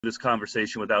this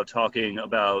conversation without talking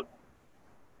about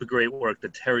the great work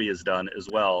that Terri has done as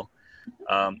well.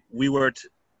 We worked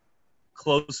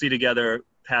closely together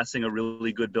passing a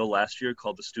really good bill last year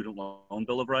called the Student Loan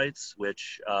Bill of Rights,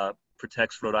 which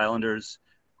protects Rhode Islanders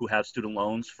who have student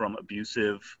loans from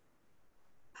abusive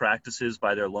practices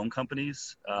by their loan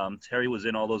companies. Terri was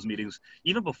in all those meetings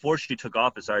even before she took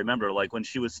office. I remember, like, when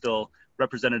she was still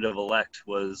representative-elect,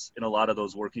 was in a lot of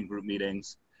those working group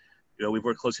meetings. You know, we've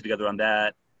worked closely together on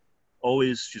that.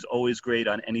 She's always great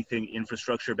on anything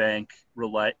infrastructure bank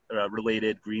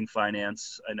related. Green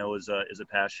finance, I know, is a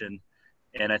passion.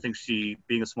 And I think she,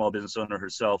 being a small business owner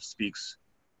herself, speaks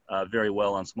very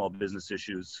well on small business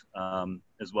issues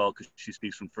as well, because she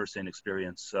speaks from firsthand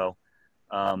experience. So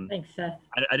thanks, Seth.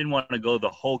 I didn't want to go the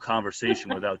whole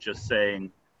conversation without just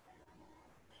saying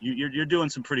you're doing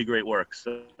some pretty great work.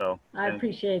 So I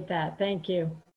appreciate that. Thank you.